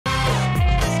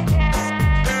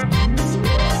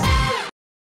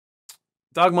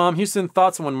Dog Mom, Houston,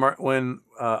 thoughts on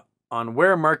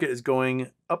where market is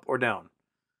going, up or down?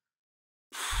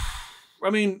 I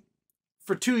mean,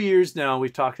 for 2 years now,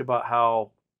 we've talked about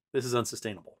how this is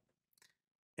unsustainable.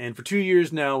 And for 2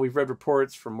 years now, we've read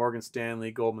reports from Morgan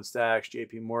Stanley, Goldman Sachs,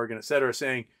 JP Morgan, et cetera,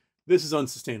 saying this is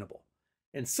unsustainable.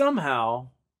 And somehow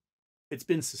it's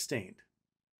been sustained.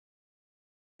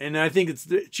 And I think it's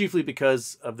chiefly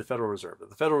because of the Federal Reserve.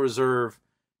 The Federal Reserve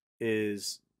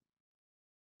is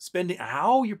spending,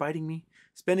 how you're biting me,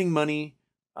 spending money,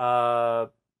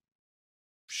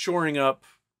 shoring up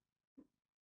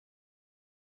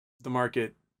the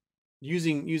market,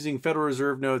 using Federal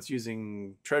Reserve notes,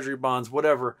 using Treasury bonds,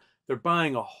 whatever. They're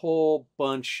buying a whole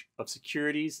bunch of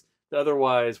securities that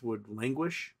otherwise would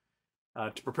languish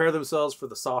to prepare themselves for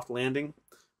the soft landing,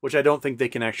 which I don't think they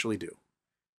can actually do.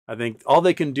 I think all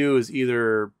they can do is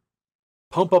either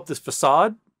pump up this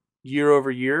facade year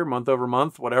over year, month over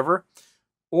month, whatever,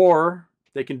 or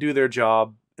they can do their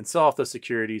job and sell off those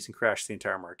securities and crash the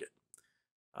entire market.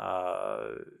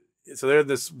 So they're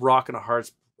this rock and a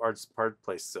hard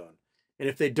place zone. And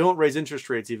if they don't raise interest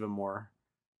rates even more,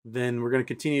 then we're going to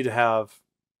continue to have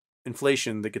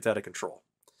inflation that gets out of control.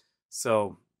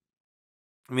 So,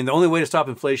 I mean, the only way to stop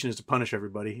inflation is to punish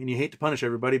everybody. And you hate to punish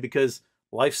everybody because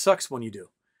life sucks when you do.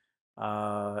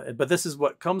 But this is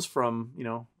what comes from,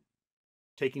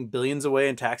 taking billions away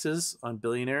in taxes on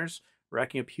billionaires,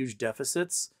 racking up huge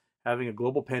deficits, having a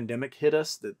global pandemic hit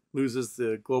us that loses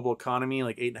the global economy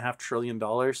like $8.5 trillion.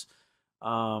 That's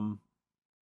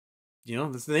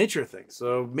the nature of things.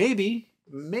 So maybe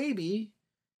you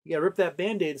gotta rip that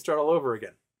Band-Aid and start all over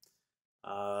again.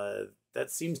 That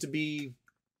seems to be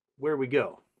where we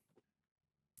go.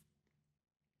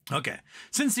 Okay.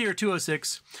 Since the year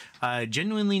 206, I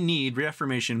genuinely need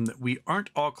reaffirmation that we aren't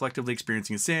all collectively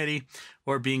experiencing insanity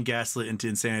or being gaslit into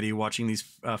insanity, watching these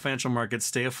financial markets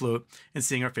stay afloat and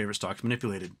seeing our favorite stocks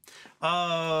manipulated.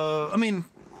 I mean,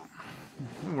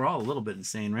 we're all a little bit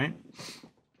insane, right?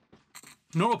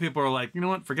 Normal people are like, you know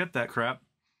what? Forget that crap.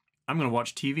 I'm going to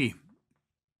watch TV.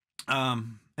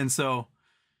 And then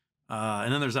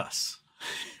there's us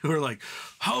who are like,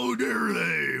 how dare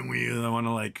they? And we want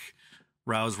to like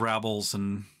rouse rabbles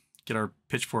and get our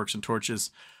pitchforks and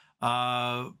torches.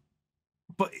 But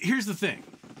here's the thing.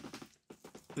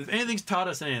 If anything's taught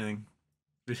us anything,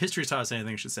 if history's taught us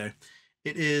anything, I should say,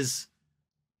 it is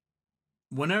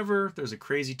whenever there's a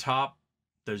crazy top,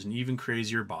 there's an even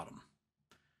crazier bottom.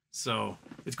 So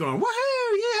it's going,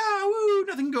 woohoo, yeah, woo,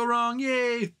 nothing can go wrong,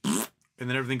 yay, and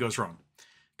then everything goes wrong.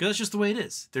 Because that's just the way it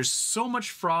is. There's so much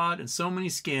fraud and so many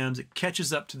scams, it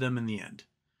catches up to them in the end.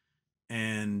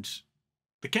 And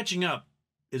the catching up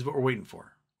is what we're waiting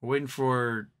for. We're waiting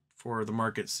for the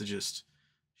markets to just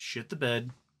shit the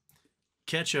bed,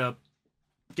 catch up,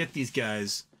 get these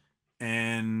guys,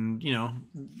 and,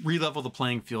 re-level the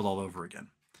playing field all over again.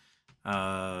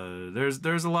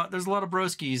 There's a lot of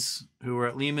broskies who are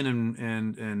at Lehman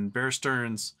and Bear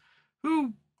Stearns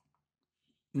who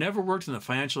never worked in the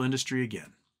financial industry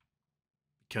again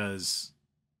because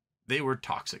they were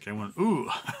toxic. I went, ooh,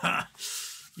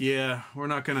 yeah, we're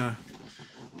not gonna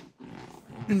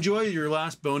enjoy your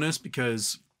last bonus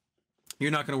because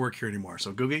you're not gonna work here anymore.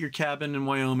 So go get your cabin in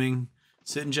Wyoming,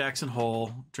 sit in Jackson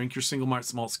Hole, drink your single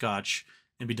malt scotch,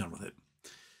 and be done with it.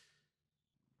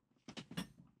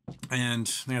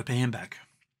 And I gotta pay him back.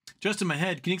 Just in my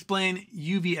head, can you explain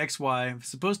UVXY?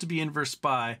 Supposed to be inverse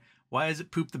SPY. Why has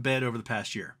it pooped the bed over the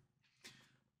past year?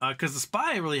 Because the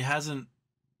SPY really hasn't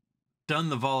done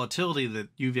the volatility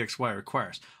that UVXY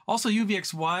requires. Also,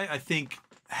 UVXY, I think,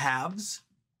 halves.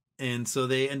 And so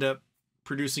they end up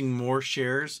producing more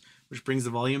shares, which brings the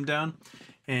volume down.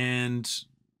 And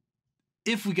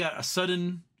if we got a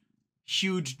sudden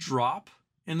huge drop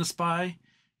in the SPY,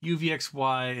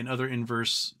 UVXY and other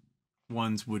inverse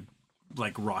ones would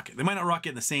like rocket. They might not rocket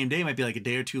in the same day. It might be like a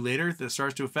day or two later that it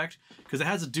starts to affect because it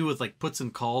has to do with like puts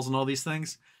and calls and all these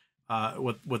things.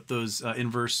 What those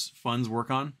inverse funds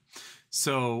work on.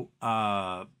 So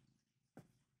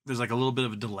there's like a little bit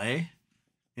of a delay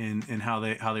in how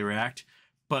they react.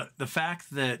 But the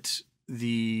fact that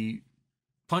the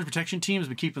plunge protection team has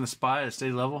been keeping the SPY at a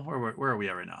steady level. Where are we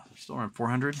at right now? Still around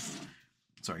 400.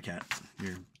 Sorry, cat.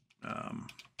 You're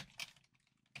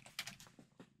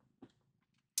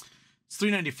it's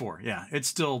 394. Yeah, it's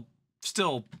still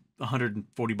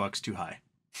 $140 too high.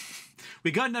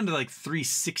 We got down to like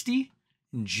 360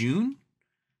 in June,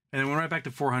 and then went right back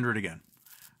to 400 again.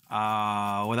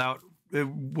 It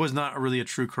was not really a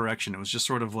true correction. It was just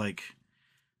sort of like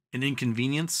an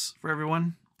inconvenience for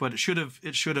everyone, but it should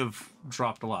have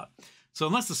dropped a lot. So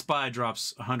unless the SPY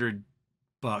drops $100,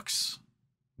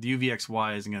 the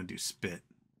UVXY isn't going to do spit.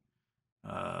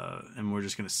 And we're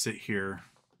just going to sit here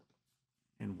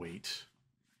and wait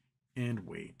and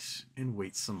wait and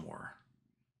wait some more.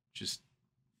 Just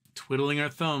twiddling our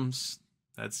thumbs.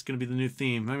 That's going to be the new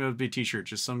theme. Maybe it'll be a t-shirt.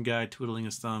 Just some guy twiddling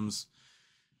his thumbs,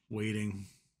 waiting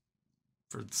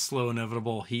for the slow,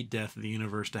 inevitable heat death of the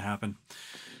universe to happen.